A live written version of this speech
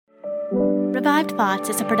Revived Thoughts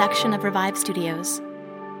is a production of Revive Studios.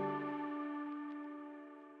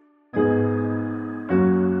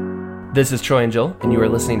 This is Troy and Joel, and you are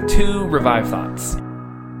listening to Revive Thoughts.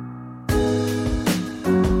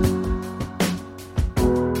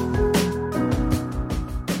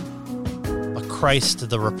 Christ,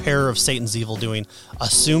 the repairer of Satan's evil doing,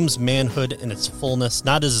 assumes manhood in its fullness,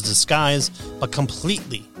 not as a disguise, but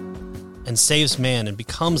completely, and saves man and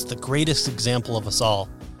becomes the greatest example of us all.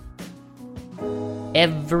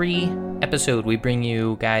 Every episode, we bring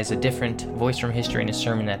you guys a different voice from history and a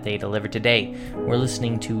sermon that they delivered today. We're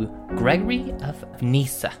listening to Gregory of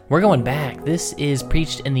Nyssa. We're going back. This is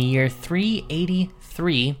preached in the year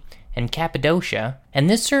 383 in Cappadocia, and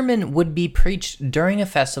this sermon would be preached during a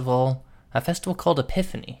festival called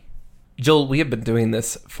Epiphany. Joel, we have been doing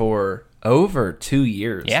this for over 2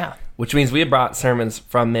 years. Yeah. Which means we have brought sermons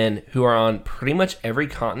from men who are on pretty much every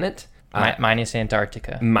continent. Minus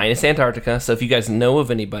Antarctica. Minus Antarctica. So if you guys know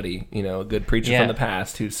of anybody, a good preacher from the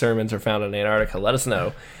past whose sermons are found in Antarctica, let us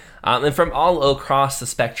know. And from all across the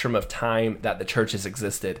spectrum of time that the church has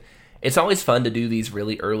existed. It's always fun to do these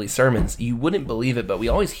really early sermons. You wouldn't believe it, but we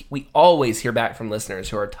always hear back from listeners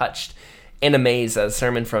who are touched and amazed that a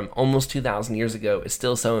sermon from almost 2,000 years ago is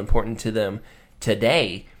still so important to them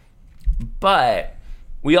today. But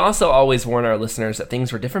we also always warn our listeners that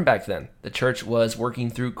things were different back then. The church was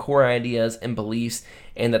working through core ideas and beliefs,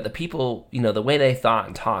 and that the people, the way they thought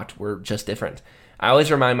and talked were just different. I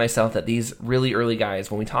always remind myself that these really early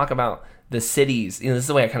guys, when we talk about the cities, this is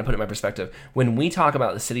the way I kind of put it in my perspective. When we talk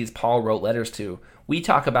about the cities Paul wrote letters to, we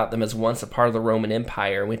talk about them as once a part of the Roman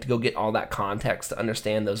Empire, and we have to go get all that context to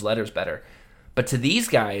understand those letters better. But to these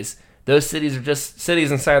guys, those cities are just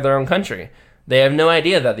cities inside their own country. They have no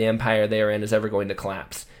idea that the empire they are in is ever going to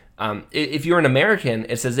collapse. If you're an American,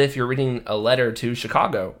 it's as if you're reading a letter to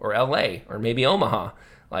Chicago or LA or maybe Omaha.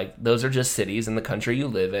 Like, those are just cities in the country you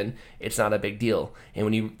live in. It's not a big deal. And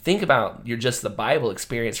when you think about the Bible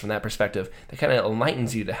experience from that perspective, that kind of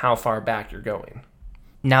enlightens you to how far back you're going.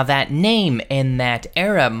 Now, that name and that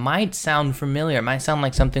era might sound familiar. It might sound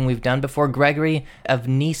like something we've done before, Gregory of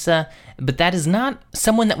Nyssa, but that is not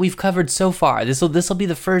someone that we've covered so far. This will be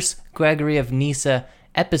the first Gregory of Nyssa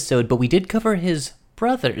episode, but we did cover his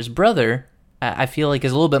brother. His brother, I feel like,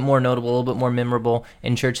 is a little bit more notable, a little bit more memorable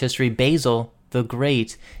in church history. Basil the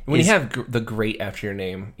Great. When you have the Great after your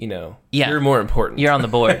name, you're more important. You're on the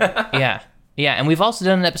board. Yeah, and we've also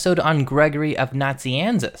done an episode on Gregory of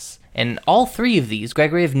Nazianzus. And all three of these,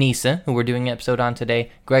 Gregory of Nyssa, who we're doing an episode on today,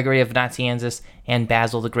 Gregory of Nazianzus, and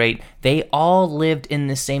Basil the Great, they all lived in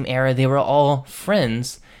the same era. They were all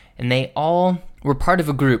friends, and they all were part of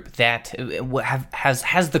a group that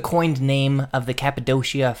has the coined name of the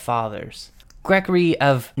Cappadocia Fathers. Gregory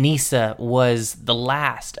of Nyssa was the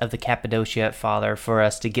last of the Cappadocia Father for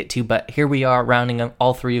us to get to, but here we are rounding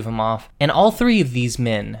all three of them off. And all three of these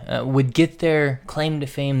men would get their claim to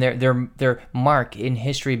fame, their mark in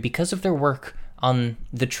history because of their work on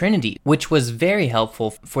the Trinity, which was very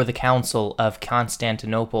helpful for the Council of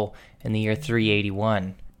Constantinople in the year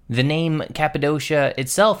 381. The name Cappadocia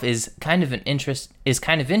itself is kind of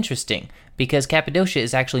interesting because Cappadocia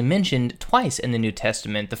is actually mentioned twice in the New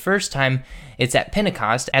Testament. The first time it's at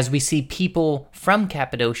Pentecost, as we see people from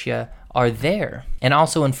Cappadocia are there. And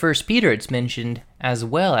also in 1 Peter it's mentioned as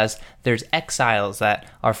well, as there's exiles that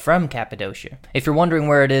are from Cappadocia. If you're wondering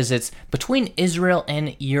where it is, it's between Israel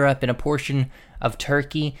and Europe and a portion of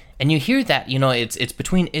Turkey. And you hear that, it's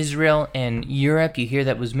between Israel and Europe. You hear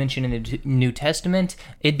that was mentioned in the New Testament.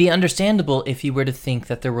 It'd be understandable if you were to think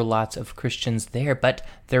that there were lots of Christians there, but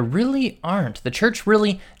there really aren't. The church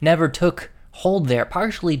really never took hold there,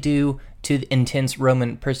 partially due to the intense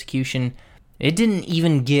Roman persecution. It didn't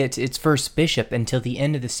even get its first bishop until the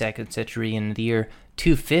end of the 2nd century in the year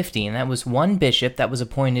 250, and that was one bishop that was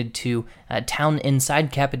appointed to a town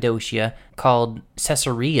inside Cappadocia called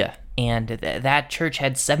Caesarea. And that church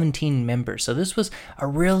had 17 members. So this was a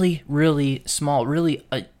really, really small, really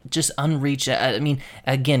just unreached.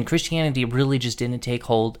 Again, Christianity really just didn't take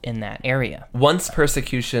hold in that area. Once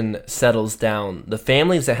persecution settles down, the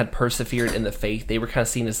families that had persevered in the faith, they were kind of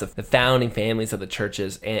seen as the founding families of the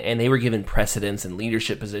churches, and they were given precedence and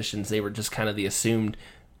leadership positions. They were just kind of the assumed,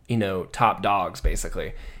 top dogs,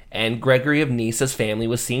 basically. And Gregory of Nyssa's family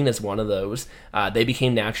was seen as one of those. They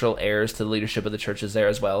became natural heirs to the leadership of the churches there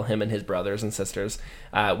as well, him and his brothers and sisters.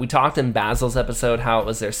 We talked in Basil's episode how it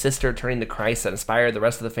was their sister turning to Christ that inspired the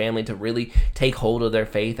rest of the family to really take hold of their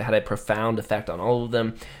faith. It had a profound effect on all of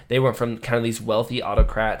them. They went from kind of these wealthy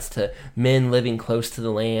autocrats to men living close to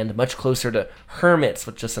the land, much closer to hermits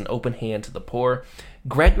with just an open hand to the poor.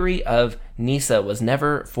 Gregory of Nyssa was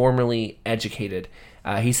never formally educated.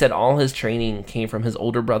 He said all his training came from his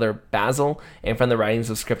older brother Basil and from the writings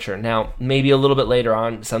of Scripture. Now, maybe a little bit later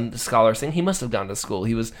on, some scholars think he must have gone to school.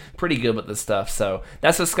 He was pretty good with this stuff, so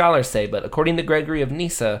that's what scholars say. But according to Gregory of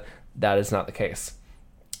Nyssa, that is not the case.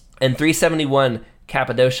 In 371,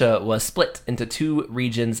 Cappadocia was split into 2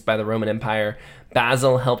 regions by the Roman Empire.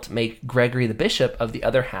 Basil helped make Gregory the bishop of the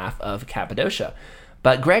other half of Cappadocia.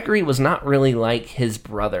 But Gregory was not really like his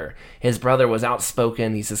brother. His brother was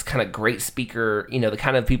outspoken. He's this kind of great speaker, the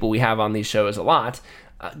kind of people we have on these shows a lot.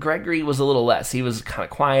 Gregory was a little less. He was kind of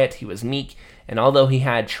quiet. He was meek. And although he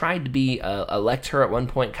had tried to be a lector at one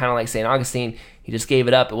point, kind of like St. Augustine, he just gave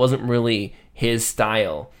it up. It wasn't really his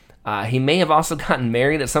style. He may have also gotten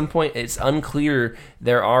married at some point. It's unclear.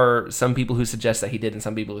 There are some people who suggest that he did and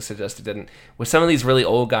some people who suggest he didn't. With some of these really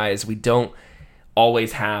old guys, we don't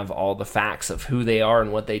always have all the facts of who they are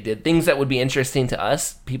and what they did. Things that would be interesting to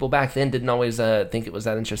us, people back then didn't always think it was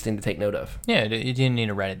that interesting to take note of. Yeah, you didn't need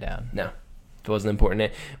to write it down. No, it wasn't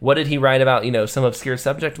important. What did he write about? Some obscure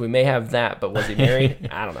subject? We may have that, but was he married?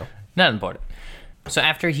 I don't know. Not important. So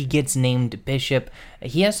after he gets named bishop,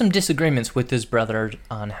 he has some disagreements with his brother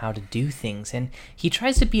on how to do things, and he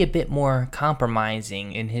tries to be a bit more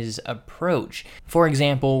compromising in his approach. For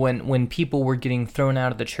example, when people were getting thrown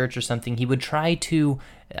out of the church or something, he would try to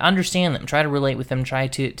understand them, try to relate with them, try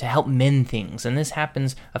to help mend things. And this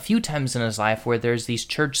happens a few times in his life where there's these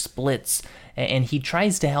church splits, and he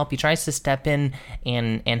tries to help, he tries to step in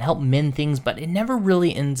and help mend things, but it never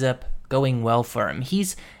really ends up going well for him.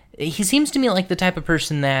 He seems to me like the type of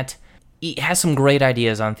person that he has some great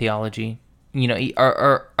ideas on theology,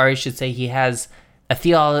 or I should say he has a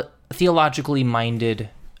theologically minded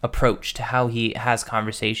approach to how he has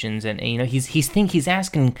conversations, and he's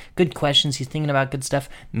asking good questions, he's thinking about good stuff.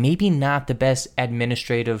 Maybe not the best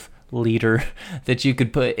administrative leader that you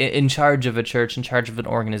could put in charge of a church, in charge of an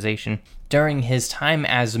organization. During his time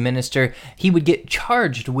as minister, he would get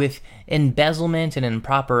charged with embezzlement and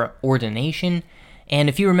improper ordination. And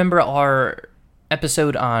if you remember our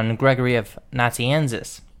episode on Gregory of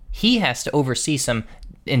Nazianzus, he has to oversee some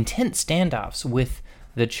intense standoffs with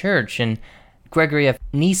the church, and Gregory of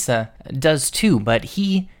Nyssa does too, but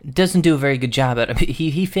he doesn't do a very good job at it.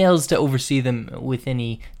 He fails to oversee them with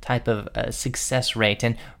any type of success rate,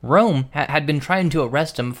 and Rome had been trying to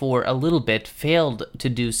arrest him for a little bit, failed to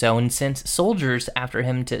do so, and sent soldiers after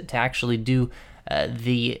him to actually do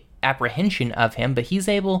the apprehension of him, but he's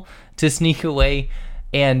able to sneak away,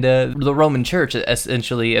 and the Roman Church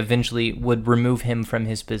eventually would remove him from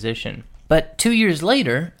his position. But 2 years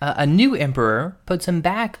later, a new emperor puts him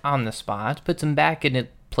back on the spot, puts him back in a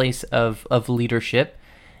place of leadership.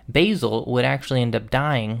 Basil would actually end up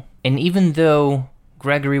dying, and even though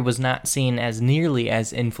Gregory was not seen as nearly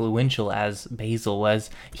as influential as Basil was,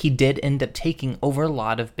 he did end up taking over a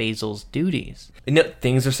lot of Basil's duties.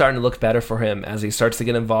 Things are starting to look better for him as he starts to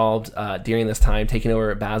get involved during this time, taking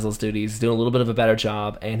over Basil's duties, doing a little bit of a better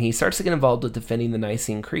job, and he starts to get involved with defending the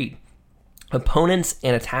Nicene Creed. Opponents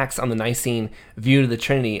and attacks on the Nicene view of the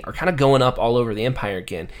Trinity are kind of going up all over the empire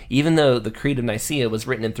again. Even though the Creed of Nicaea was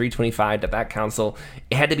written in 325 at that council,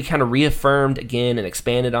 it had to be kind of reaffirmed again and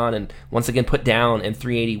expanded on and once again put down in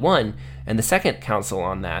 381 and the second council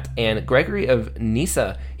on that. And Gregory of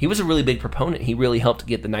Nyssa, he was a really big proponent. He really helped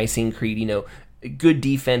get the Nicene Creed, good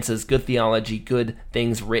defenses, good theology, good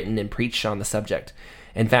things written and preached on the subject.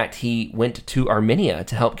 In fact, he went to Armenia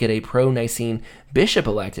to help get a pro-Nicene bishop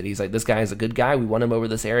elected. He's like, this guy is a good guy. We want him over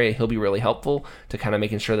this area. He'll be really helpful to kind of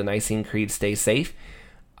making sure the Nicene Creed stays safe.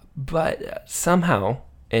 But somehow,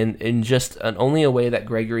 in just only a way that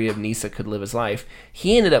Gregory of Nyssa could live his life,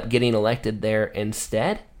 he ended up getting elected there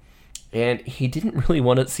instead. And he didn't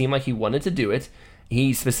really seem like he wanted to do it.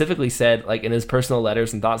 He specifically said, like in his personal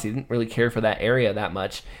letters and thoughts, he didn't really care for that area that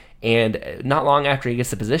much. And not long after he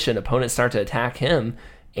gets the position, opponents start to attack him,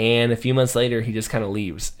 and a few months later, he just kind of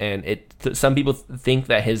leaves. And some people think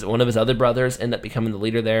that one of his other brothers ended up becoming the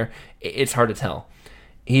leader there. It's hard to tell.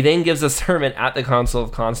 He then gives a sermon at the Council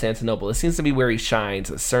of Constantinople. This seems to be where he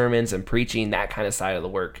shines, with sermons and preaching, that kind of side of the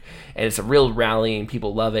work. And it's a real rallying.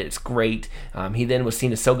 People love it. It's great. He then was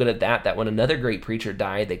seen as so good at that when another great preacher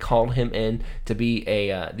died, they called him in to be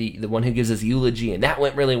the one who gives his eulogy, and that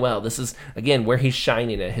went really well. This is, again, where he's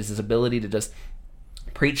shining at, his ability to just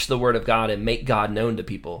preach the word of God and make God known to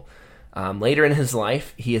people. Later in his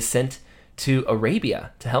life, he is sent to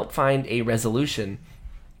Arabia to help find a resolution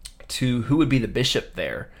to who would be the bishop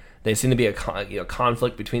there. There seemed to be a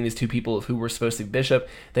conflict between these two people of who were supposed to be bishop.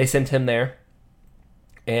 They sent him there,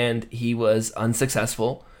 and he was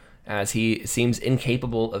unsuccessful. as he seems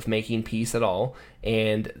incapable of making peace at all.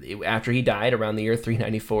 And after he died around the year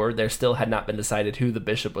 394, there still had not been decided who the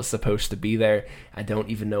bishop was supposed to be there. I don't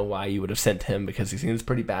even know why you would have sent him, because he seems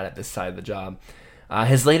pretty bad at this side of the job.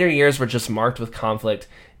 His later years were just marked with conflict.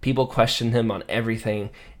 People questioned him on everything,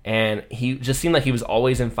 and he just seemed like he was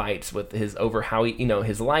always in fights with his over how he,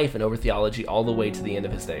 his life and over theology all the way to the end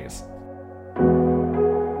of his days.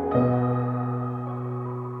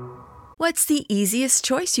 What's the easiest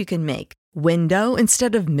choice you can make? Window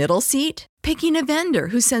instead of middle seat? Picking a vendor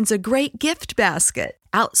who sends a great gift basket?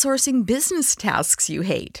 Outsourcing business tasks you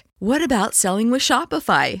hate? What about selling with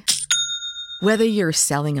Shopify? Whether you're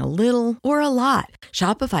selling a little or a lot,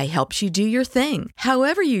 Shopify helps you do your thing,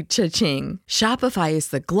 however you cha-ching. Shopify is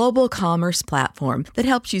the global commerce platform that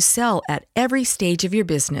helps you sell at every stage of your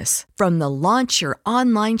business. From the launch your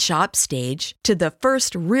online shop stage to the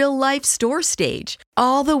first real-life store stage,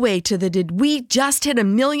 all the way to the did we just hit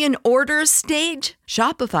 1 million orders stage.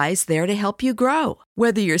 Shopify's there to help you grow.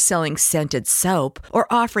 Whether you're selling scented soap or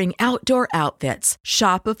offering outdoor outfits,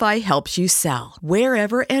 Shopify helps you sell.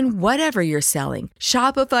 Wherever and whatever you're selling,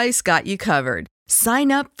 Shopify's got you covered. Sign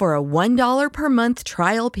up for a $1 per month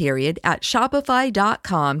trial period at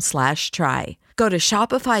shopify.com/try. Go to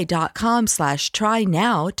shopify.com/try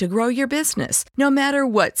now to grow your business, no matter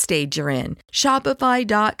what stage you're in.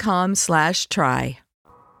 Shopify.com/try.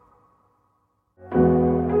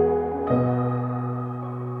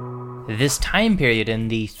 This time period in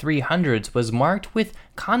the 300s was marked with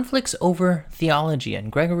conflicts over theology,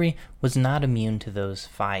 and Gregory was not immune to those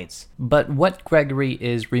fights. But what Gregory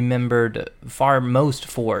is remembered far most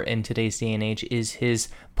for in today's day and age is his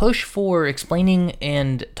push for explaining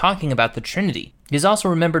and talking about the Trinity. He's also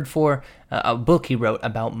remembered for a book he wrote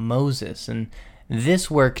about Moses, and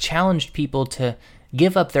this work challenged people to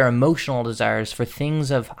give up their emotional desires for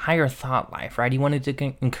things of higher thought life, right? He wanted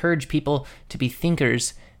to encourage people to be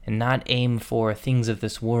thinkers and not aim for things of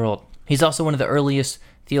this world. He's also one of the earliest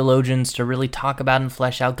theologians to really talk about and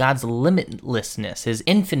flesh out God's limitlessness, his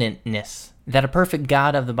infiniteness, that a perfect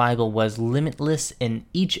God of the Bible was limitless in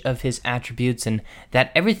each of his attributes, and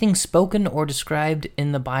that everything spoken or described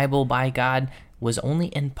in the Bible by God was only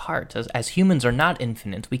in part. As humans are not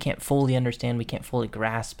infinite, we can't fully understand, we can't fully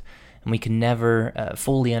grasp, and we can never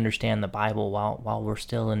fully understand the Bible while we're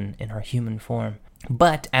still in our human form.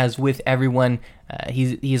 But as with everyone,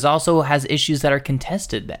 he's also has issues that are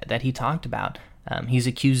contested that he talked about. He's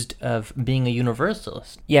accused of being a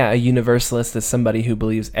universalist. Yeah, a universalist is somebody who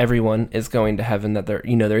believes everyone is going to heaven, that there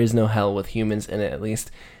is no hell with humans in it, at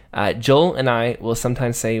least. Joel and I will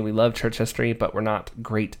sometimes say we love church history, but we're not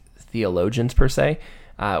great theologians per se.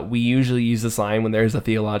 We usually use this line when there's a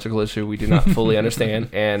theological issue we do not fully understand.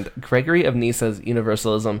 And Gregory of Nyssa's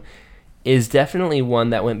universalism is definitely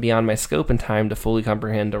one that went beyond my scope and time to fully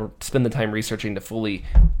comprehend or spend the time researching to fully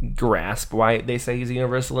grasp why they say he's a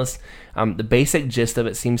universalist. The basic gist of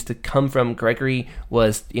it seems to come from Gregory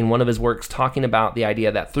was in one of his works talking about the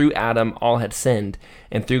idea that through Adam all had sinned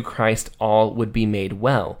and through Christ all would be made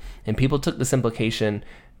well. And people took this implication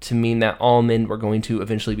to mean that all men were going to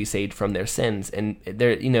eventually be saved from their sins. And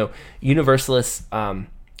they're, universalists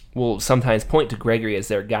will sometimes point to Gregory as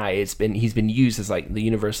their guy. He's been used as like the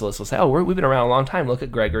universalists will say, oh, we've been around a long time. Look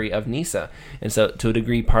at Gregory of Nyssa. And so to a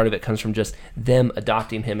degree, part of it comes from just them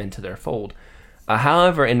adopting him into their fold.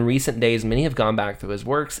 However, in recent days, many have gone back through his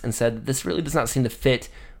works and said that this really does not seem to fit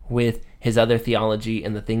with his other theology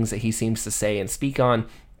and the things that he seems to say and speak on.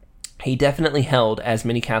 He definitely held, as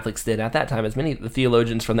many Catholics did at that time, as many of the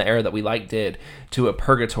theologians from the era that we did, to a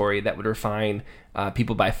purgatory that would refine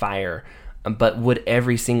people by fire. But would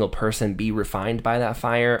every single person be refined by that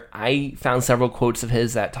fire? I found several quotes of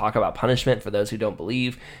his that talk about punishment for those who don't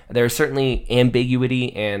believe. There's certainly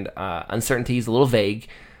ambiguity and uncertainty. He's a little vague.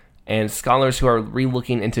 And scholars who are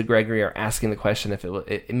re-looking into Gregory are asking the question if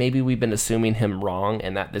maybe we've been assuming him wrong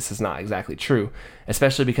and that this is not exactly true,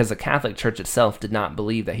 especially because the Catholic Church itself did not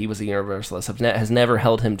believe that he was a universalist, has never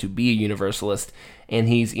held him to be a universalist, and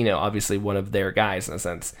he's, obviously one of their guys in a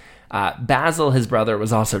sense. Basil, his brother,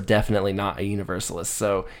 was also definitely not a universalist,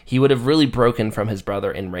 so he would have really broken from his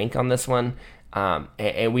brother in rank on this one.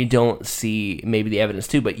 And we don't see maybe the evidence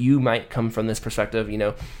too, but you might come from this perspective.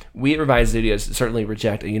 We at Revised Studios certainly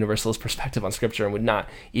reject a universalist perspective on Scripture and would not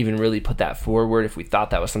even really put that forward if we thought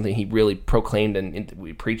that was something he really proclaimed and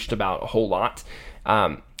we preached about a whole lot.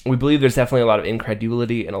 We believe there's definitely a lot of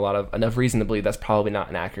incredulity and enough reason to believe that's probably not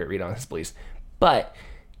an accurate read on his beliefs. But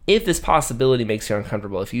if this possibility makes you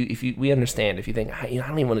uncomfortable, we understand, if you think, I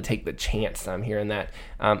don't even want to take the chance that I'm hearing that,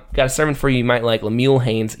 got a sermon for you you might like, Lemuel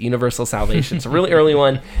Haynes, Universal Salvation. It's a really early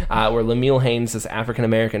one where Lemuel Haynes, this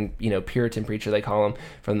African-American, Puritan preacher, they call him,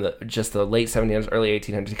 from the late 1700s, early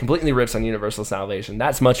 1800s, completely rips on universal salvation.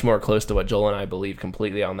 That's much more close to what Joel and I believe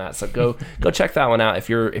completely on that. So go check that one out if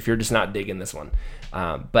you're just not digging this one.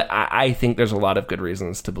 But I think there's a lot of good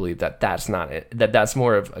reasons to believe that that's not it. That's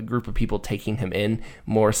more of a group of people taking him in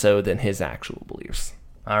more so than his actual beliefs.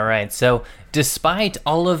 All right, so despite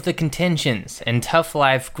all of the contentions and tough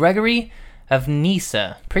life, Gregory of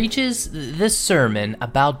Nyssa preaches this sermon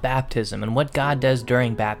about baptism and what God does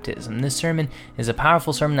during baptism. This sermon is a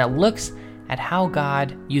powerful sermon that looks at how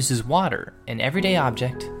God uses water, an everyday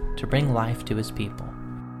object, to bring life to his people.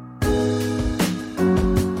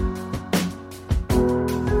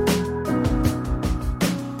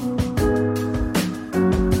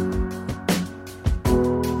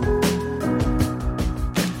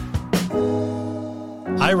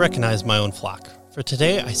 I recognize my own flock, for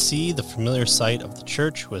today I see the familiar sight of the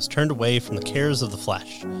church who has turned away from the cares of the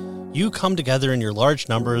flesh. You come together in your large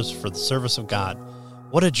numbers for the service of God.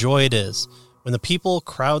 What a joy it is when the people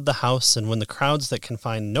crowd the house and when the crowds that can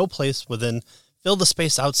find no place within fill the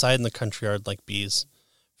space outside in the country yard like bees.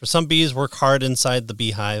 For some bees work hard inside the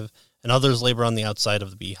beehive, and others labor on the outside of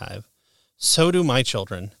the beehive. So do my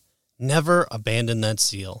children. Never abandon that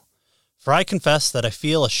zeal. For I confess that I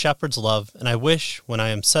feel a shepherd's love, and I wish, when I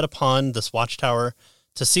am set upon this watchtower,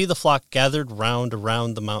 to see the flock gathered round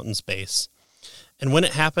around the mountain's base. And when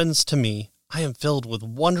it happens to me, I am filled with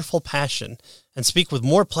wonderful passion, and speak with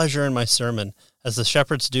more pleasure in my sermon, as the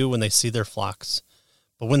shepherds do when they see their flocks.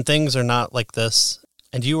 But when things are not like this,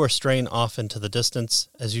 and you are straying off into the distance,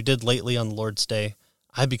 as you did lately on the Lord's Day,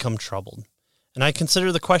 I become troubled. And I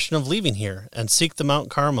consider the question of leaving here, and seek the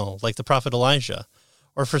Mount Carmel, like the prophet Elijah,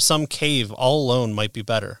 or for some cave all alone might be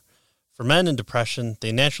better. For men in depression,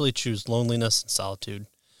 they naturally choose loneliness and solitude.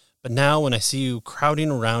 But now when I see you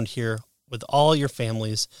crowding around here with all your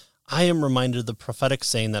families, I am reminded of the prophetic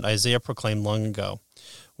saying that Isaiah proclaimed long ago,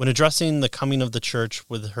 when addressing the coming of the church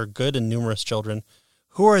with her good and numerous children,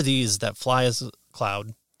 "Who are these that fly as a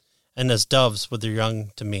cloud, and as doves with their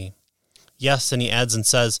young to me?" Yes, and he adds and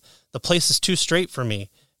says, "The place is too strait for me.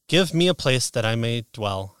 Give me a place that I may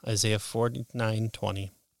dwell," Isaiah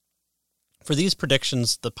 49:20. For these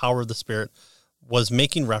predictions, the power of the Spirit was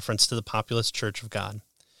making reference to the populous church of God,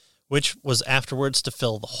 which was afterwards to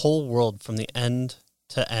fill the whole world from the end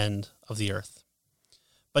to end of the earth.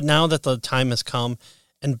 But now that the time has come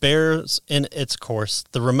and bears in its course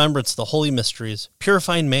the remembrance of the holy mysteries,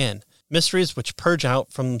 purifying man, mysteries which purge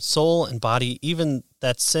out from soul and body even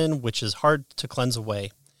that sin which is hard to cleanse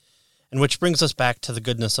away, and which brings us back to the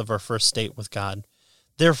goodness of our first state with God.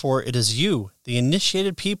 Therefore, it is you, the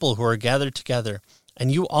initiated people, who are gathered together,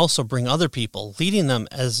 and you also bring other people, leading them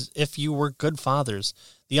as if you were good fathers,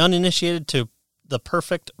 the uninitiated to the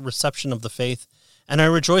perfect reception of the faith. And I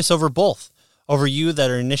rejoice over both, over you that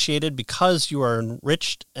are initiated because you are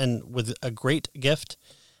enriched and with a great gift,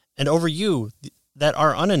 and over you that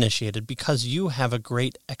are uninitiated because you have a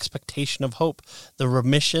great expectation of hope, the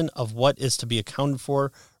remission of what is to be accounted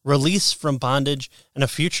for, release from bondage, and a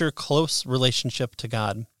future close relationship to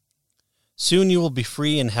God. Soon you will be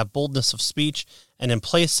free and have boldness of speech, and in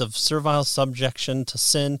place of servile subjection to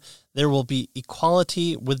sin, there will be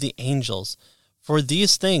equality with the angels. For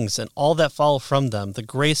these things and all that follow from them, the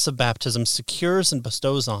grace of baptism secures and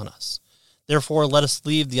bestows on us. Therefore, let us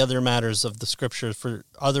leave the other matters of the Scriptures for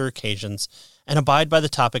other occasions, and abide by the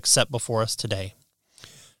topic set before us today.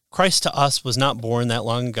 Christ to us was not born that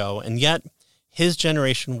long ago, and yet his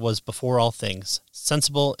generation was before all things,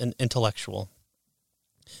 sensible and intellectual.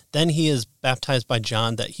 Then he is baptized by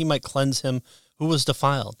John that he might cleanse him who was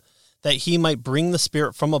defiled, that he might bring the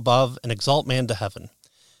Spirit from above and exalt man to heaven,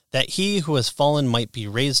 that he who has fallen might be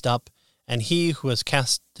raised up, and he who has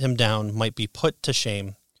cast him down might be put to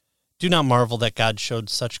shame. Do not marvel that God showed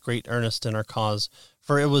such great earnest in our cause,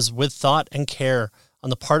 for it was with thought and care on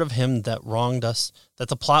the part of him that wronged us that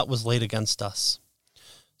the plot was laid against us.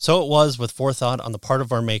 So it was with forethought on the part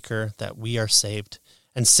of our Maker that we are saved,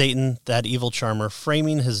 and Satan, that evil charmer,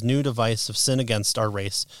 framing his new device of sin against our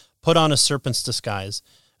race, put on a serpent's disguise,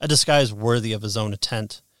 a disguise worthy of his own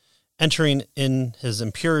intent. Entering in his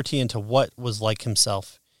impurity into what was like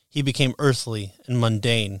himself, he became earthly and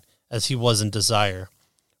mundane as he was in desire,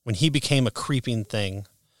 when he became a creeping thing.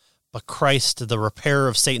 But Christ, the repairer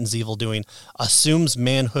of Satan's evil doing, assumes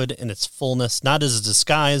manhood in its fullness, not as a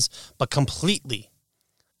disguise, but completely,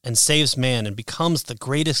 and saves man and becomes the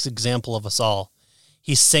greatest example of us all.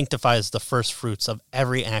 He sanctifies the first fruits of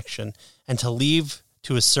every action, and to leave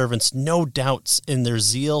to his servants no doubts in their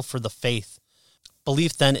zeal for the faith.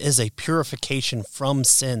 Belief then is a purification from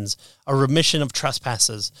sins, a remission of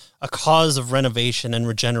trespasses, a cause of renovation and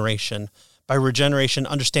regeneration. By regeneration,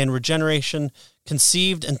 understand regeneration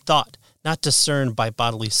conceived and thought, not discerned by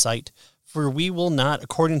bodily sight. For we will not,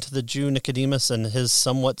 according to the Jew Nicodemus and his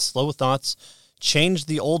somewhat slow thoughts, change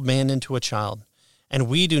the old man into a child. And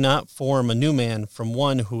we do not form a new man from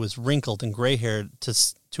one who is wrinkled and gray-haired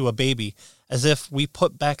to a baby, as if we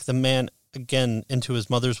put back the man again into his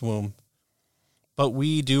mother's womb. But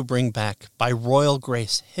we do bring back, by royal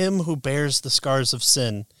grace, him who bears the scars of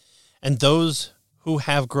sin, and those who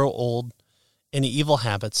have grown old in evil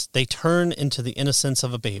habits, they turn into the innocence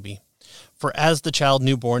of a baby. For as the child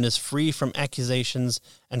newborn is free from accusations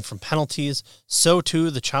and from penalties, so too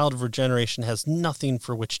the child of regeneration has nothing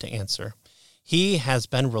for which to answer. He has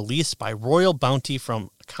been released by royal bounty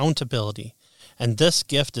from accountability, and this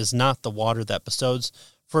gift is not the water that bestows,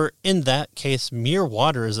 for in that case mere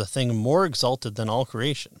water is a thing more exalted than all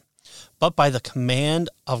creation, but by the command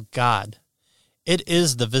of God. It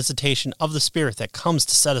is the visitation of the Spirit that comes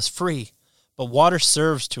to set us free, but water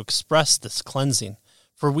serves to express this cleansing.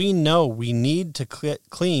 For we know we need to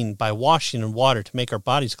clean by washing in water to make our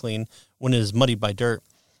bodies clean when it is muddied by dirt.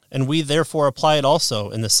 And we therefore apply it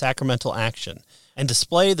also in the sacramental action, and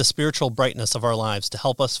display the spiritual brightness of our lives to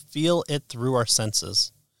help us feel it through our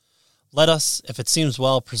senses. Let us, if it seems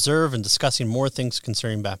well, preserve in discussing more things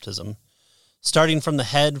concerning baptism. Starting from the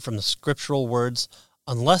head, from the scriptural words,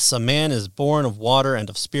 unless a man is born of water and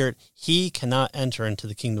of spirit, he cannot enter into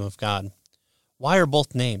the kingdom of God. Why are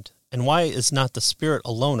both named? And why is not the Spirit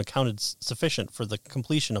alone accounted sufficient for the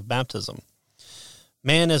completion of baptism?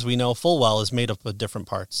 Man, as we know full well, is made up of different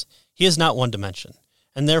parts. He is not one dimension,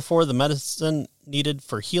 and therefore the medicine needed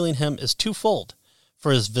for healing him is twofold: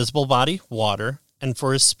 for his visible body, water, and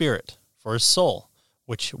for his spirit, for his soul,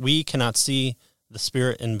 which we cannot see, the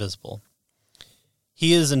spirit invisible.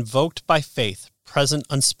 He is invoked by faith, present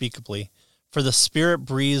unspeakably, for the Spirit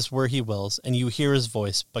breathes where he wills, and you hear his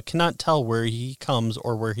voice, but cannot tell where he comes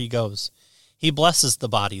or where he goes. He blesses the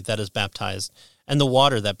body that is baptized, and the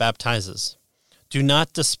water that baptizes. Do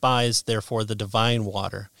not despise, therefore, the divine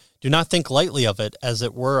water. Do not think lightly of it as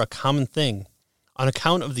it were a common thing. On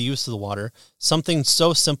account of the use of the water, something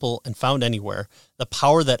so simple and found anywhere, the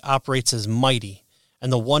power that operates is mighty,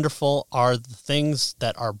 and the wonderful are the things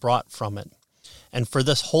that are brought from it. And for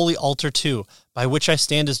this holy altar, too, by which I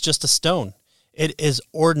stand, is just a stone. It is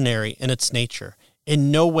ordinary in its nature, in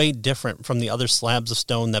no way different from the other slabs of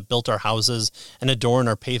stone that built our houses and adorn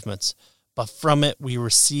our pavements. But from it we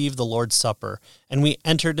receive the Lord's Supper, and we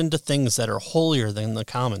entered into things that are holier than the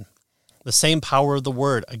common. The same power of the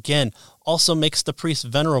Word, again, also makes the priest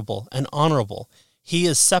venerable and honorable. He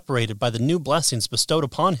is separated by the new blessings bestowed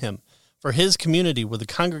upon him for his community with the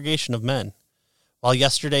congregation of men. While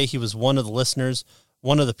yesterday he was one of the listeners,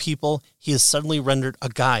 one of the people, he is suddenly rendered a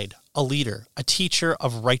guide, a leader, a teacher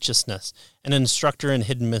of righteousness, an instructor in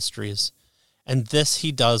hidden mysteries. And this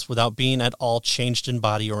he does without being at all changed in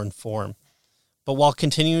body or in form. But while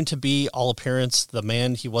continuing to be all appearance the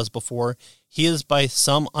man he was before, he is by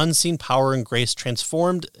some unseen power and grace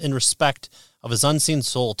transformed in respect of his unseen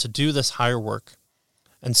soul to do this higher work.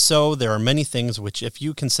 And so there are many things which, if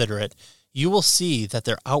you consider it, you will see that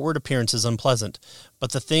their outward appearance is unpleasant,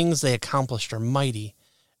 but the things they accomplished are mighty.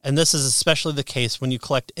 And this is especially the case when you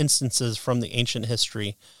collect instances from the ancient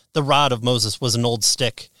history. The rod of Moses was an old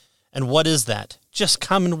stick. And what is that? Just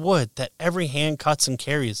common wood that every hand cuts and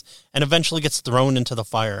carries, and eventually gets thrown into the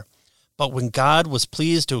fire. But when God was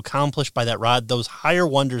pleased to accomplish by that rod those higher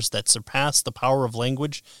wonders that surpass the power of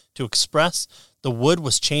language to express, the wood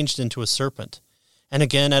was changed into a serpent. And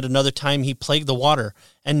again, at another time, he plagued the water,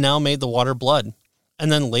 and now made the water blood. And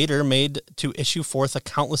then later made to issue forth a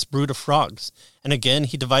countless brood of frogs. And again,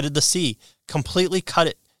 he divided the sea, completely cut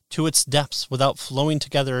it to its depths without flowing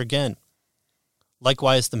together again.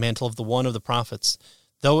 Likewise, the mantle of the one of the prophets,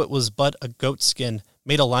 though it was but a goat skin,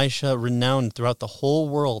 made Elisha renowned throughout the whole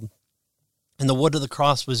world. And the wood of the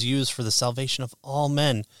cross was used for the salvation of all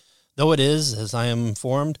men, though it is, as I am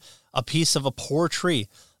informed, a piece of a poor tree,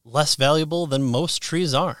 less valuable than most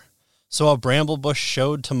trees are. So a bramble bush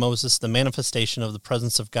showed to Moses the manifestation of the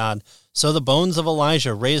presence of God. So the bones of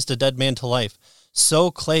Elijah raised a dead man to life.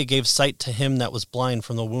 So clay gave sight to him that was blind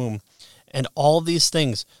from the womb. And all these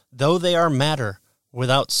things, though they are matter,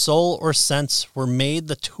 without soul or sense, were made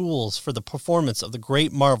the tools for the performance of the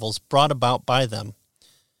great marvels brought about by them.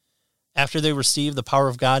 After they received the power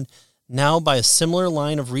of God, now by a similar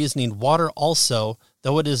line of reasoning, water also,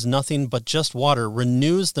 though it is nothing but just water,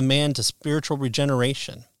 renews the man to spiritual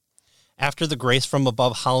regeneration. After the grace from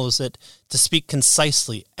above hollows it, to speak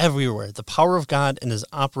concisely everywhere, the power of God and his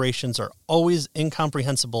operations are always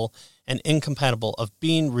incomprehensible and incompatible of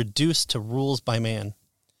being reduced to rules by man.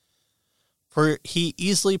 For he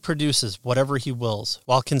easily produces whatever he wills,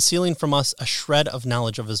 while concealing from us a shred of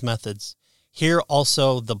knowledge of his methods. Here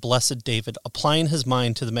also the blessed David, applying his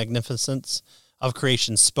mind to the magnificence of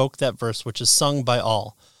creation, spoke that verse which is sung by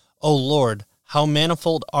all. O Lord, how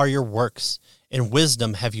manifold are your works! In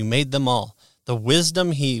wisdom have you made them all. The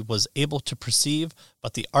wisdom he was able to perceive,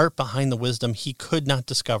 but the art behind the wisdom he could not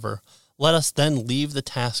discover. Let us then leave the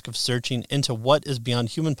task of searching into what is beyond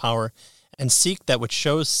human power and seek that which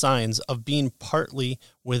shows signs of being partly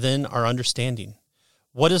within our understanding.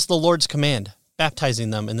 What is the Lord's command?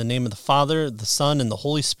 Baptizing them in the name of the Father, the Son, and the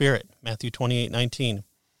Holy Spirit. Matthew 28:19.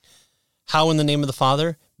 How in the name of the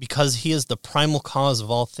Father? Because he is the primal cause of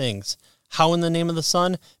all things. How in the name of the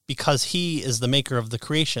Son? Because he is the maker of the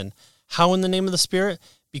creation. How in the name of the Spirit?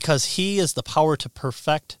 Because he is the power to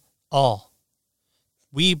perfect all.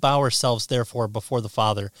 We bow ourselves, therefore, before the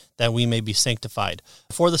Father, that we may be sanctified.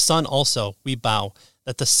 Before the Son also we bow,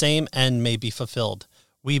 that the same end may be fulfilled.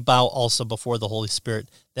 We bow also before the Holy Spirit,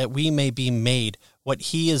 that we may be made what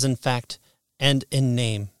he is in fact and in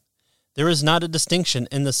name. There is not a distinction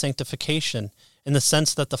in the sanctification, in the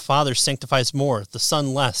sense that the Father sanctifies more, the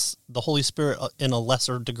Son less, the Holy Spirit in a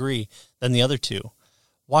lesser degree than the other two.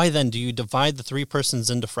 Why then do you divide the three persons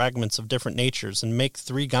into fragments of different natures and make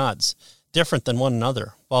three gods, different than one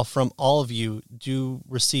another, while from all of you do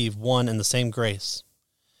receive one and the same grace?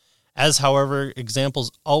 As, however,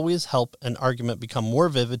 examples always help an argument become more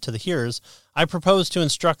vivid to the hearers, I propose to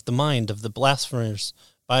instruct the mind of the blasphemers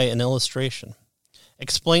by an illustration,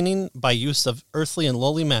 explaining by use of earthly and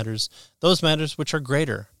lowly matters those matters which are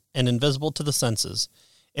greater and invisible to the senses.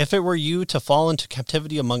 If it were you to fall into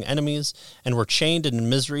captivity among enemies, and were chained in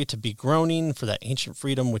misery to be groaning for that ancient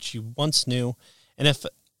freedom which you once knew, and if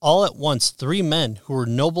all at once 3 men who were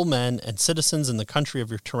noble men and citizens in the country of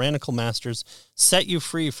your tyrannical masters set you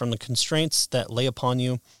free from the constraints that lay upon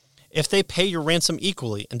you, if they pay your ransom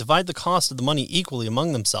equally and divide the cost of the money equally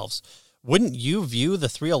among themselves, wouldn't you view the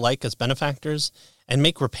 3 alike as benefactors and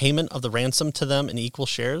make repayment of the ransom to them in equal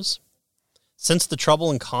shares? Since the trouble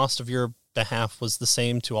and cost of your behalf was the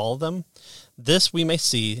same to all of them, this we may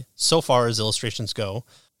see, so far as illustrations go,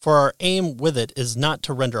 for our aim with it is not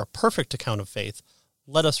to render a perfect account of faith.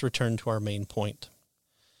 Let us return to our main point.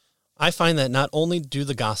 I find that not only do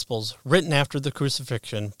the Gospels, written after the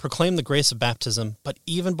crucifixion, proclaim the grace of baptism, but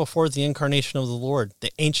even before the incarnation of the Lord,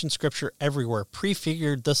 the ancient Scripture everywhere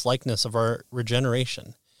prefigured this likeness of our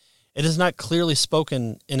regeneration. It is not clearly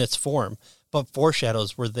spoken in its form, but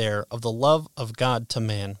foreshadows were there of the love of God to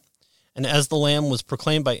man. And as the Lamb was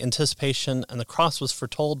proclaimed by anticipation, and the cross was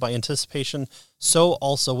foretold by anticipation, so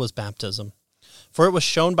also was baptism. For it was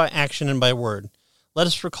shown by action and by word. Let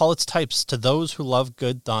us recall its types to those who love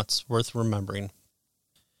good thoughts worth remembering.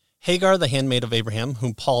 Hagar, the handmaid of Abraham,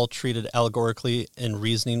 whom Paul treated allegorically in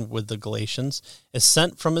reasoning with the Galatians, is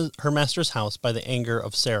sent from her master's house by the anger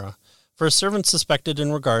of Sarah. For a servant suspected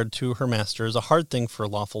in regard to her master is a hard thing for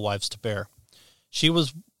lawful wives to bear. She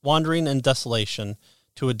was wandering in desolation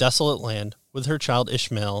to a desolate land, with her child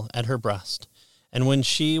Ishmael at her breast. And when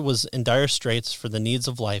she was in dire straits for the needs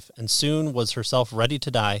of life, and soon was herself ready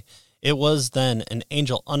to die, it was then an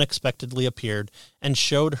angel unexpectedly appeared, and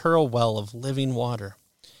showed her a well of living water.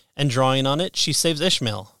 And drawing on it, she saves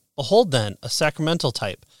Ishmael. Behold then, a sacramental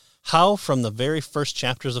type, how from the very first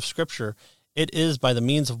chapters of Scripture it is by the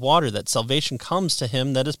means of water that salvation comes to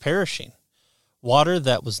him that is perishing. Water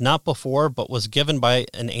that was not before, but was given by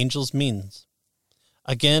an angel's means.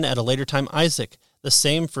 Again, at a later time, Isaac, the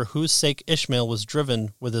same for whose sake Ishmael was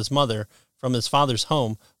driven with his mother from his father's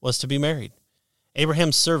home, was to be married.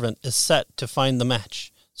 Abraham's servant is set to find the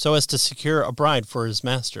match, so as to secure a bride for his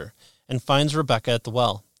master, and finds Rebekah at the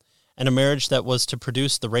well. And a marriage that was to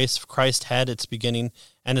produce the race of Christ had its beginning,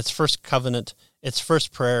 and its first covenant, its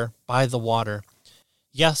first prayer, by the water.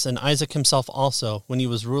 Yes, and Isaac himself also, when he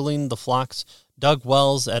was ruling the flocks, dug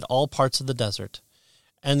wells at all parts of the desert.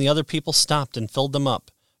 And the other people stopped and filled them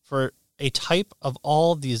up, for a type of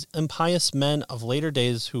all these impious men of later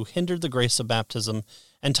days who hindered the grace of baptism,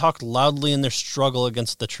 and talked loudly in their struggle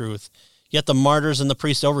against the truth. Yet the martyrs and the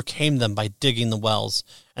priests overcame them by digging the wells,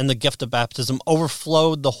 and the gift of baptism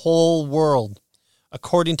overflowed the whole world.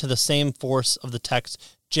 According to the same force of the text,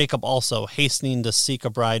 Jacob also, hastening to seek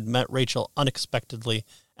a bride, met Rachel unexpectedly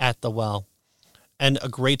at the well. And a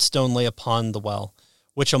great stone lay upon the well,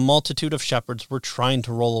 which a multitude of shepherds were trying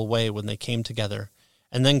to roll away when they came together,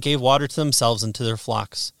 and then gave water to themselves and to their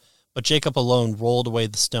flocks. But Jacob alone rolled away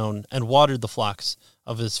the stone, and watered the flocks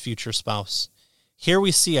of his future spouse. Here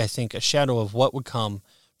we see, I think, a shadow of what would come.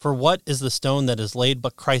 For what is the stone that is laid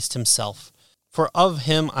but Christ himself? For of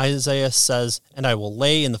him Isaiah says, and I will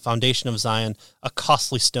lay in the foundation of Zion a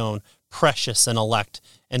costly stone, precious and elect.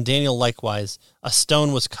 And Daniel likewise, a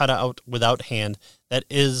stone was cut out without hand, that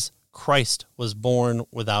is, Christ was born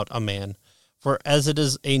without a man. For as it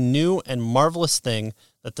is a new and marvelous thing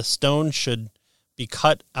that the stone should be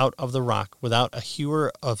cut out of the rock without a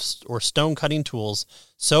hewer or stone-cutting tools,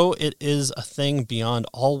 so it is a thing beyond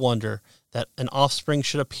all wonder that an offspring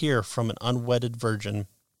should appear from an unwedded virgin.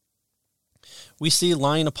 We see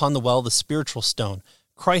lying upon the well the spiritual stone,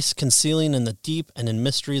 Christ concealing in the deep and in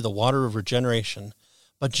mystery the water of regeneration.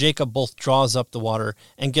 But Jacob both draws up the water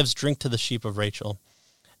and gives drink to the sheep of Rachel.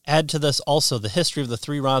 Add to this also the history of the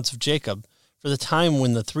 3 rods of Jacob. For the time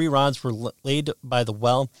when the 3 rods were laid by the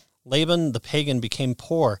well, Laban the pagan became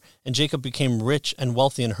poor, and Jacob became rich and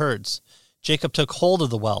wealthy in herds. Jacob took hold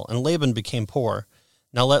of the well, and Laban became poor.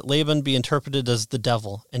 Now let Laban be interpreted as the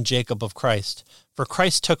devil, and Jacob of Christ. For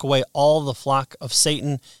Christ took away all the flock of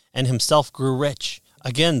Satan, and himself grew rich.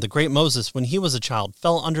 Again, the great Moses, when he was a child,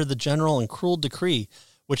 fell under the general and cruel decree,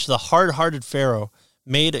 which the hard-hearted Pharaoh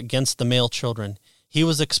made against the male children. He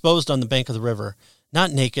was exposed on the bank of the river,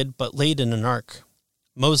 not naked, but laid in an ark.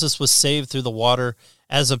 Moses was saved through the water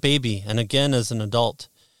as a baby, and again as an adult.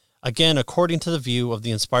 Again, according to the view of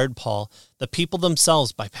the inspired Paul, the people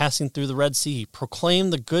themselves, by passing through the Red Sea,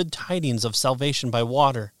 proclaimed the good tidings of salvation by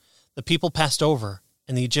water. The people passed over,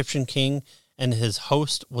 and the Egyptian king and his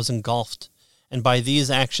host was engulfed. And by these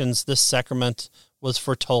actions this sacrament was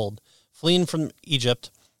foretold. Fleeing from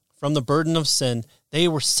Egypt, from the burden of sin, they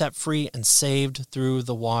were set free and saved through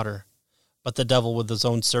the water. But the devil with his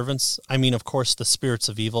own servants, I mean, of course, the spirits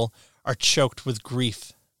of evil, are choked with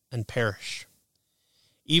grief and perish.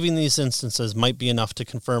 Even these instances might be enough to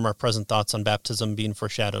confirm our present thoughts on baptism being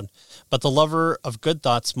foreshadowed, but the lover of good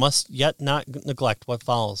thoughts must yet not neglect what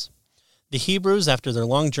follows. The Hebrews, after their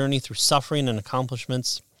long journey through suffering and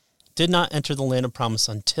accomplishments, did not enter the land of promise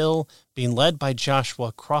until, being led by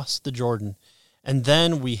Joshua, crossed the Jordan. And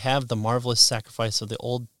then we have the marvelous sacrifice of the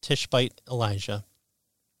old Tishbite Elijah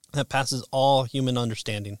that passes all human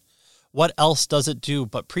understanding. What else does it do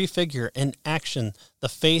but prefigure in action the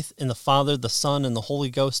faith in the Father, the Son, and the Holy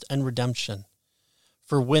Ghost, and redemption?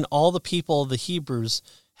 For when all the people of the Hebrews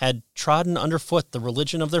had trodden underfoot the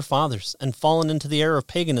religion of their fathers and fallen into the error of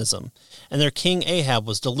paganism, and their king Ahab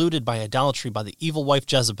was deluded by idolatry by the evil wife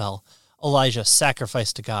Jezebel, Elijah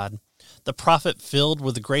sacrificed to God. The prophet, filled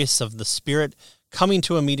with the grace of the Spirit, coming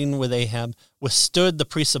to a meeting with Ahab, withstood the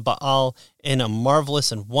priests of Baal in a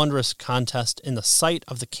marvelous and wondrous contest in the sight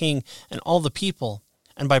of the king and all the people,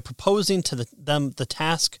 and by proposing to them the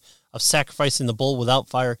task of sacrificing the bull without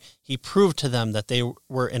fire, he proved to them that they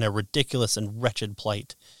were in a ridiculous and wretched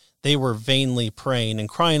plight. They were vainly praying and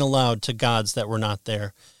crying aloud to gods that were not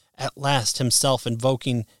there. At last, himself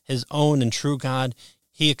invoking his own and true God,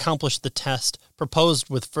 he accomplished the test, proposed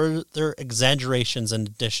with further exaggerations and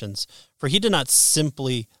additions. For he did not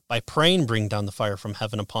simply by praying bring down the fire from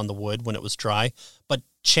heaven upon the wood when it was dry, but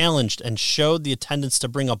challenged and showed the attendants to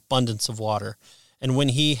bring abundance of water. And when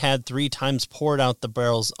he had 3 times poured out the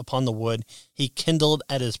barrels upon the wood, he kindled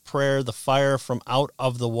at his prayer the fire from out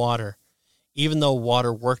of the water. Even though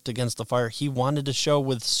water worked against the fire, he wanted to show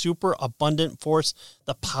with superabundant force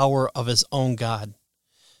the power of his own God.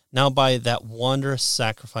 Now by that wondrous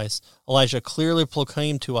sacrifice, Elijah clearly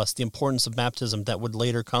proclaimed to us the importance of baptism that would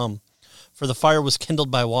later come. For the fire was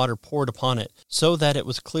kindled by water poured upon it, so that it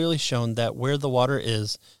was clearly shown that where the water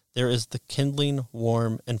is, there is the kindling,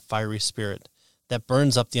 warm, and fiery spirit that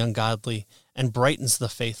burns up the ungodly and brightens the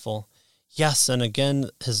faithful. Yes, and again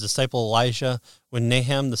his disciple Elijah, when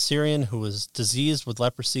Nahum the Syrian, who was diseased with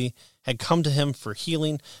leprosy, had come to him for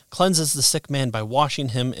healing, cleanses the sick man by washing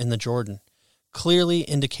him in the Jordan, clearly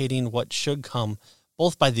indicating what should come,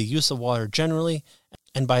 both by the use of water generally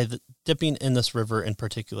and by the dipping in this river in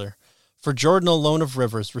particular. For Jordan alone of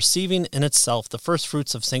rivers, receiving in itself the first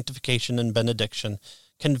fruits of sanctification and benediction,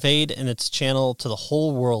 conveyed in its channel to the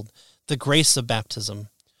whole world the grace of baptism.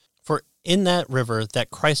 For in that river that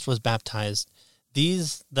Christ was baptized,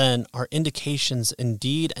 these then are indications in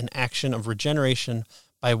deed and action of regeneration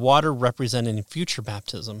by water representing future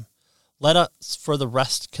baptism. Let us for the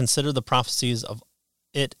rest consider the prophecies of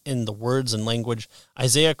it in the words and language.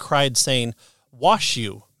 Isaiah cried, saying, "Wash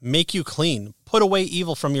you, make you clean, put away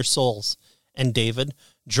evil from your souls." And David,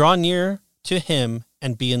 "Draw near to him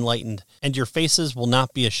and be enlightened, and your faces will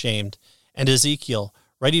not be ashamed." And Ezekiel,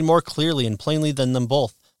 writing more clearly and plainly than them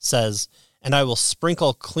both, says, "And I will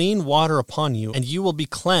sprinkle clean water upon you, and you will be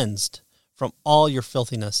cleansed. From all your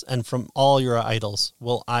filthiness and from all your idols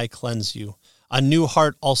will I cleanse you. A new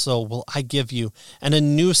heart also will I give you, and a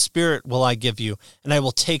new spirit will I give you, and I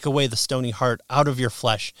will take away the stony heart out of your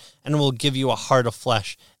flesh, and will give you a heart of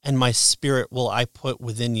flesh, and my spirit will I put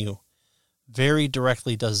within you. Very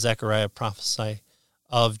directly does Zechariah prophesy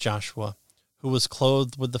of Joshua, who was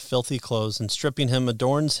clothed with the filthy clothes, and stripping him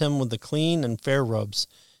adorns him with the clean and fair robes,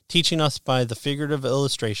 teaching us by the figurative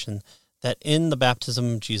illustration that in the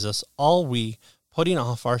baptism of Jesus, all we, putting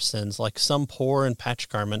off our sins like some poor and patched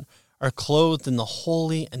garment, are clothed in the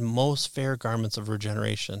holy and most fair garments of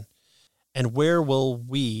regeneration. And where will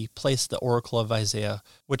we place the oracle of Isaiah,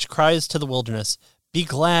 which cries to the wilderness, Be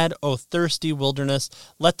glad, O thirsty wilderness,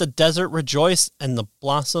 let the desert rejoice and the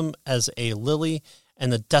blossom as a lily,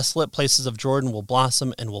 and the desolate places of Jordan will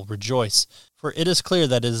blossom and will rejoice. For it is clear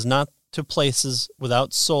that it is not to places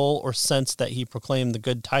without soul or sense that he proclaimed the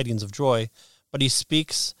good tidings of joy, but he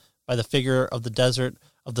speaks by the figure of the desert,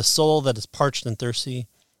 of the soul that is parched and thirsty,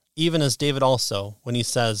 even as David also, when he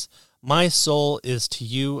says, My soul is to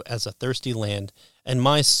you as a thirsty land, and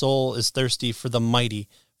my soul is thirsty for the mighty,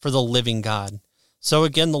 for the living God. So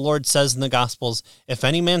again the Lord says in the Gospels, If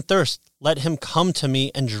any man thirst, let him come to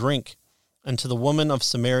me and drink. And to the woman of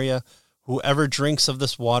Samaria, Whoever drinks of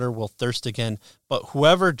this water will thirst again, but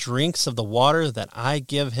whoever drinks of the water that I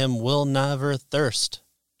give him will never thirst.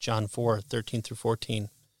 John 4:13-14.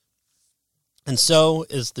 And so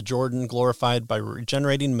is the Jordan glorified by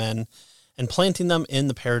regenerating men and planting them in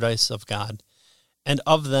the paradise of God. And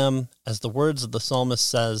of them, as the words of the psalmist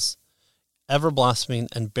says, ever blossoming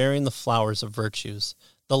and bearing the flowers of virtues.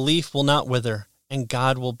 The leaf will not wither, and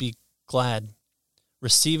God will be glad,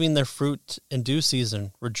 receiving their fruit in due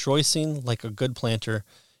season, rejoicing like a good planter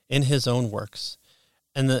in his own works.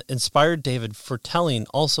 And the inspired David, foretelling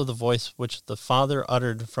also the voice which the Father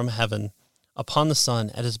uttered from heaven upon the Son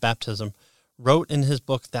at his baptism, wrote in his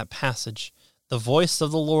book that passage, The voice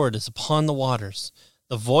of the Lord is upon the waters,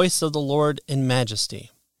 the voice of the Lord in majesty.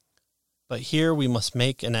 But here we must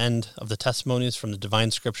make an end of the testimonies from the divine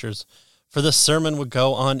scriptures, for this sermon would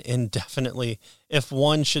go on indefinitely if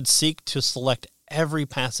one should seek to select every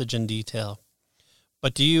passage in detail.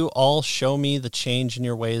 But do you all show me the change in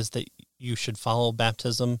your ways that you should follow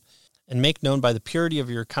baptism, and make known by the purity of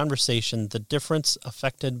your conversation the difference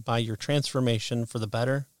effected by your transformation for the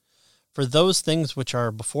better? For those things which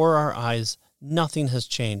are before our eyes, nothing has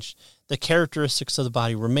changed. The characteristics of the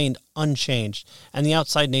body remained unchanged, and the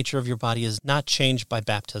outside nature of your body is not changed by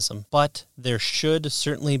baptism. But there should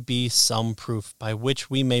certainly be some proof by which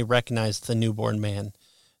we may recognize the newborn man,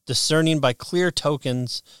 discerning by clear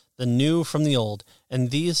tokens the new from the old,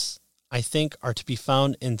 and these, I think, are to be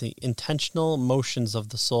found in the intentional motions of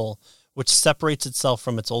the soul, which separates itself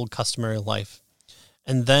from its old customary life,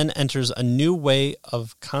 and then enters a new way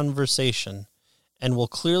of conversation, and will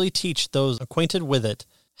clearly teach those acquainted with it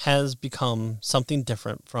has become something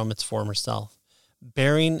different from its former self,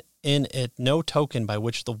 bearing in it no token by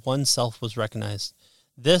which the one self was recognized.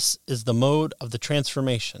 This is the mode of the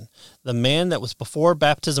transformation. The man that was before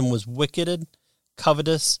baptism was wicked,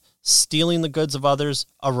 covetous, stealing the goods of others,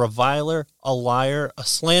 a reviler, a liar, a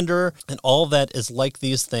slanderer, and all that is like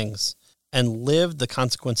these things, and lived the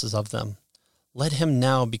consequences of them. Let him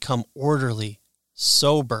now become orderly,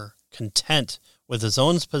 sober, content with his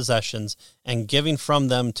own possessions, and giving from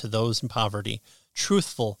them to those in poverty,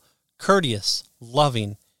 truthful, courteous,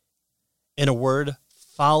 loving, in a word,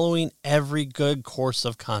 following every good course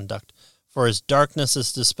of conduct. For as darkness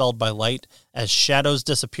is dispelled by light, as shadows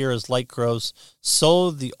disappear as light grows,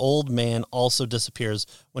 so the old man also disappears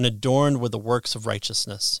when adorned with the works of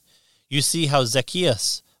righteousness. You see how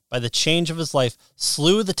Zacchaeus, by the change of his life,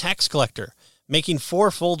 slew the tax collector, making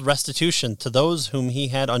fourfold restitution to those whom he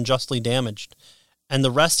had unjustly damaged. And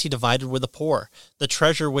the rest he divided with the poor, the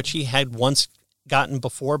treasure which he had once gotten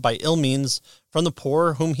before by ill means from the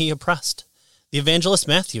poor whom he oppressed. The evangelist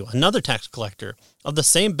Matthew, another tax collector, of the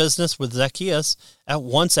same business with Zacchaeus, at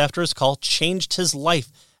once after his call, changed his life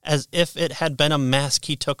as if it had been a mask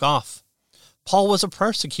he took off. Paul was a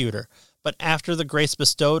persecutor, but after the grace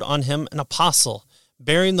bestowed on him, an apostle,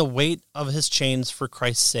 bearing the weight of his chains for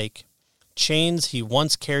Christ's sake. Chains he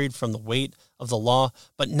once carried from the weight of the law,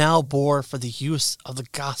 but now bore for the use of the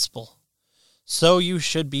gospel. So you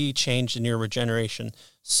should be changed in your regeneration.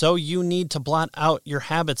 So you need to blot out your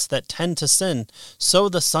habits that tend to sin. So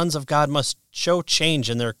the sons of God must show change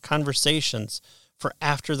in their conversations. For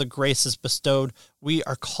after the grace is bestowed, we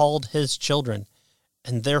are called his children,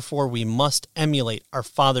 and therefore we must emulate our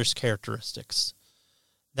Father's characteristics,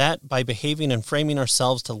 that by behaving and framing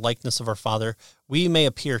ourselves to the likeness of our Father, we may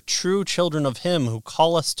appear true children of him who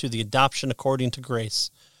call us to the adoption according to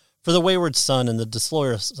grace. For the wayward son and the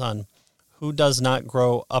disloyal son, who does not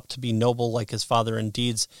grow up to be noble like his father in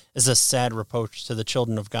deeds, is a sad reproach to the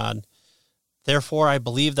children of God. Therefore, I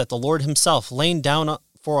believe that the Lord himself, laying down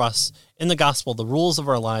for us in the gospel the rules of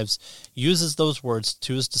our lives, uses those words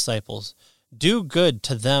to his disciples. Do good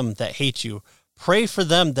to them that hate you. Pray for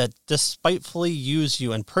them that despitefully use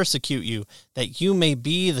you and persecute you, that you may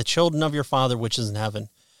be the children of your Father which is in heaven.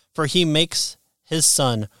 For he makes his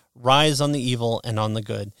sun rise on the evil and on the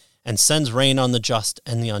good, and sends rain on the just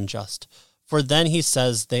and the unjust. For then he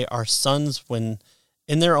says they are sons when,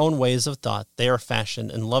 in their own ways of thought, they are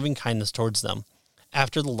fashioned in loving kindness towards them,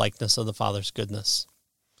 after the likeness of the Father's goodness.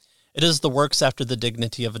 It is the works after the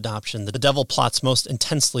dignity of adoption that the devil plots most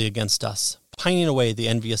intensely against us, pining away the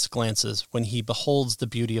envious glances when he beholds the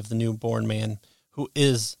beauty of the newborn man, who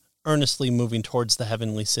is earnestly moving towards the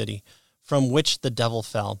heavenly city, from which the devil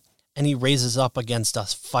fell, and he raises up against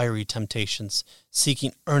us fiery temptations,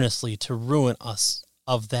 seeking earnestly to ruin us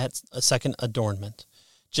of that second adornment,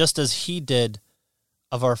 just as he did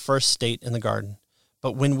of our first state in the garden.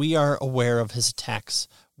 But when we are aware of his attacks,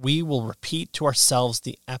 we will repeat to ourselves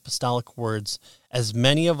the apostolic words, as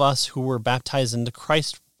many of us who were baptized into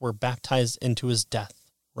Christ were baptized into his death.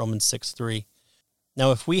 Romans 6:3.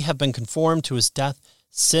 Now if we have been conformed to his death,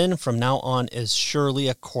 sin from now on is surely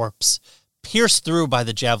a corpse, pierced through by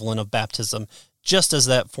the javelin of baptism, just as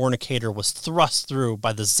that fornicator was thrust through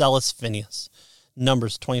by the zealous Phinehas.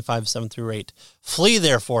 Numbers 25:7-8. Flee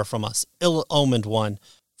therefore from us, ill-omened one,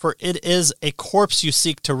 for it is a corpse you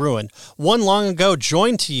seek to ruin, one long ago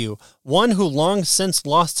joined to you, one who long since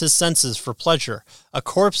lost his senses for pleasure. A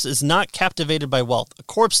corpse is not captivated by wealth. A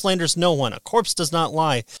corpse slanders no one. A corpse does not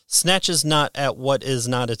lie, snatches not at what is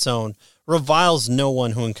not its own, reviles no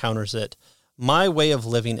one who encounters it. My way of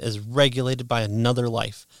living is regulated by another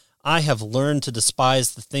life. I have learned to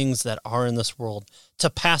despise the things that are in this world,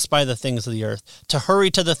 to pass by the things of the earth, to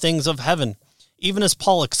hurry to the things of heaven. Even as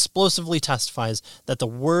Paul explosively testifies that the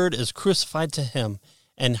word is crucified to him,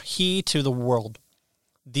 and he to the world.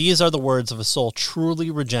 These are the words of a soul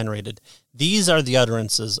truly regenerated. These are the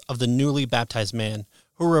utterances of the newly baptized man,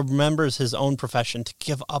 who remembers his own profession to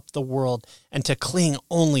give up the world and to cling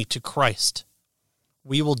only to Christ.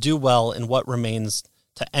 We will do well in what remains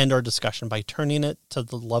to end our discussion by turning it to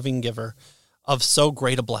the loving giver of so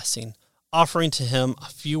great a blessing, offering to him a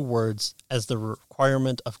few words as the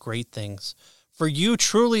requirement of great things. For you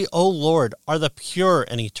truly, O Lord, are the pure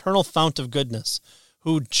and eternal fount of goodness,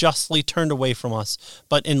 who justly turned away from us,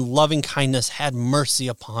 but in loving kindness had mercy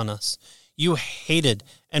upon us. You hated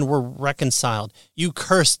and were reconciled. You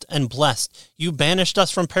cursed and blessed. You banished us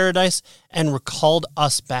from paradise and recalled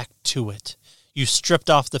us back to it. You stripped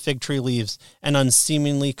off the fig tree leaves and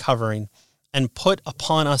unseemly covering, and put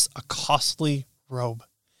upon us a costly robe.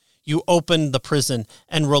 You opened the prison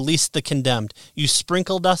and released the condemned. You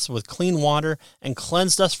sprinkled us with clean water and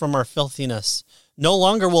cleansed us from our filthiness. No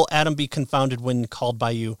longer will Adam be confounded when called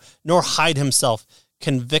by you, nor hide himself,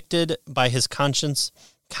 convicted by his conscience,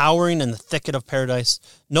 cowering in the thicket of paradise.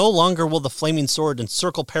 No longer will the flaming sword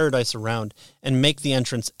encircle paradise around and make the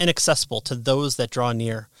entrance inaccessible to those that draw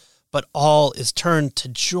near. But all is turned to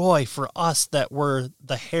joy for us that were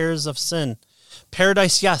the heirs of sin.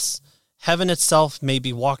 Paradise, yes, heaven itself may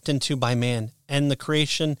be walked into by man, and the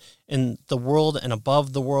creation in the world and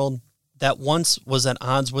above the world that once was at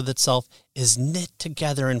odds with itself is knit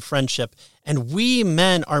together in friendship, and we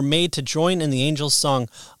men are made to join in the angels' song,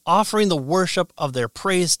 offering the worship of their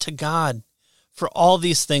praise to God. For all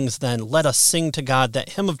these things, then, let us sing to God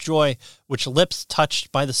that hymn of joy which lips touched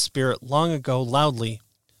by the Spirit long ago loudly.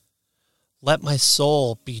 Let my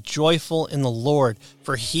soul be joyful in the Lord,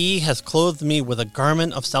 for he has clothed me with a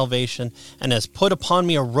garment of salvation, and has put upon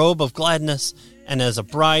me a robe of gladness, and as a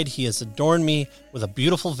bride he has adorned me with a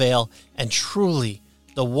beautiful veil, and truly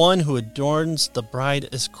the one who adorns the bride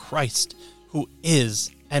is Christ, who is,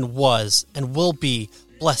 and was, and will be,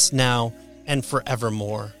 blessed now and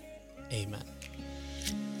forevermore. Amen.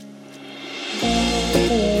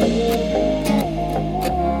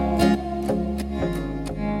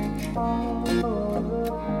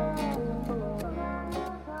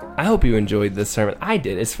 I hope you enjoyed this sermon. I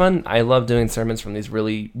did. It's fun. I love doing sermons from these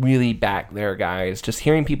really, really back there guys. Just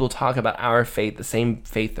hearing people talk about our faith, the same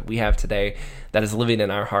faith that we have today that is living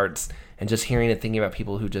in our hearts. and just hearing and thinking about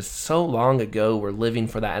people who just so long ago were living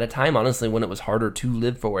for that at a time, honestly, when it was harder to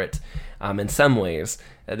live for it. In some ways,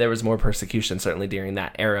 there was more persecution certainly during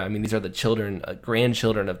that era. I mean, these are the children,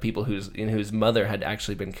 grandchildren of people whose mother had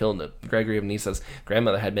actually been killed. Gregory of Nyssa's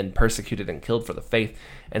grandmother had been persecuted and killed for the faith.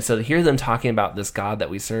 And so to hear them talking about this God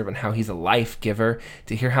that we serve and how he's a life giver,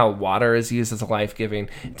 to hear how water is used as a life giving,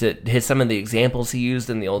 to hit some of the examples he used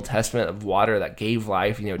in the Old Testament of water that gave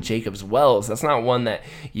life, Jacob's wells, that's not one that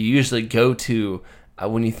you usually go to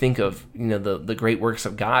when you think of the great works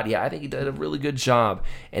of God. Yeah, I think he did a really good job,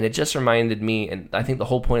 and it just reminded me, and I think the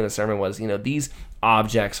whole point of the sermon was, these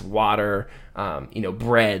objects, water,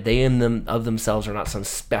 bread, they in them of themselves are not some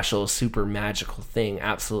special, super magical thing.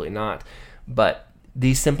 Absolutely not. But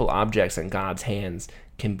these simple objects in God's hands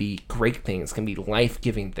can be great things, can be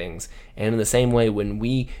life-giving things. And in the same way, when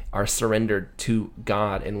we are surrendered to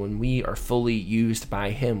God and when we are fully used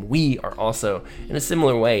by him, we are also, in a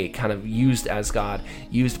similar way, kind of used as God,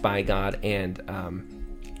 used by God, and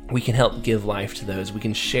we can help give life to those. We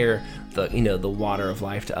can share the water of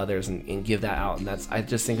life to others and give that out. And I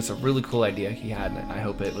just think it's a really cool idea he had, and I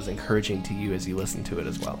hope it was encouraging to you as you listen to it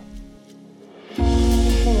as well.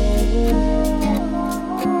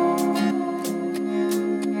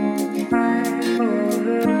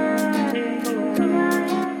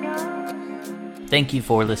 Thank you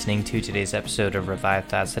for listening to today's episode of Revived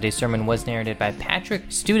Thoughts. Today's sermon was narrated by Patrick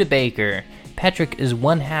Studebaker. Patrick is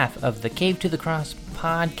one half of the Cave to the Cross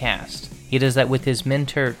podcast. He does that with his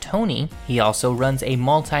mentor, Tony. He also runs a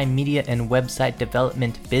multimedia and website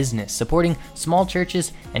development business, supporting small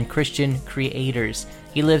churches and Christian creators.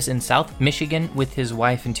 He lives in South Michigan with his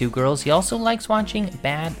wife and 2 girls. He also likes watching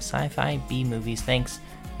bad sci-fi B-movies. Thanks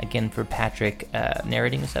again for Patrick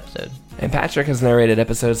narrating this episode. And Patrick has narrated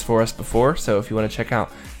episodes for us before, so if you want to check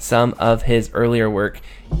out some of his earlier work,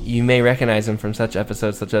 you may recognize him from such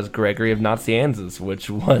episodes such as Gregory of Nazianzus, which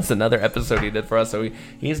was another episode he did for us. So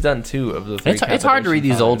he's done 2 of the 3. It's hard to read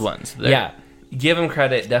these old ones. Yeah. Give him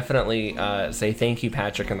credit. Definitely say thank you,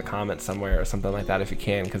 Patrick, in the comments somewhere or something like that if you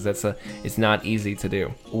can, because it's not easy to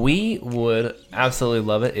do. We would absolutely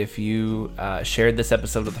love it if you shared this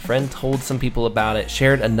episode with a friend, told some people about it,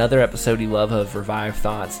 shared another episode you love of Revived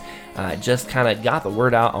Thoughts, just kind of got the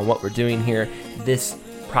word out on what we're doing here. This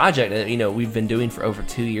project that we've been doing for over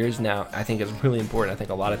 2 years now, I think is really important. I think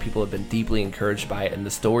a lot of people have been deeply encouraged by it, and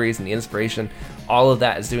the stories and the inspiration, all of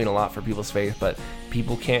that is doing a lot for people's faith. But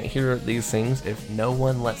people can't hear these things if no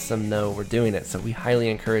one lets them know we're doing it. So we highly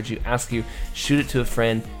encourage you, shoot it to a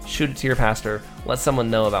friend, shoot it to your pastor, let someone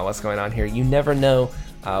know about what's going on here. You never know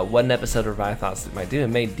what an episode of Revived Thoughts might do. It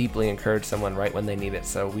may deeply encourage someone right when they need it.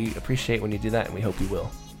 So we appreciate when you do that, and we hope you will.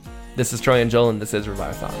 This is Troy and Joel, and this is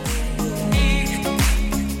Revived Thoughts.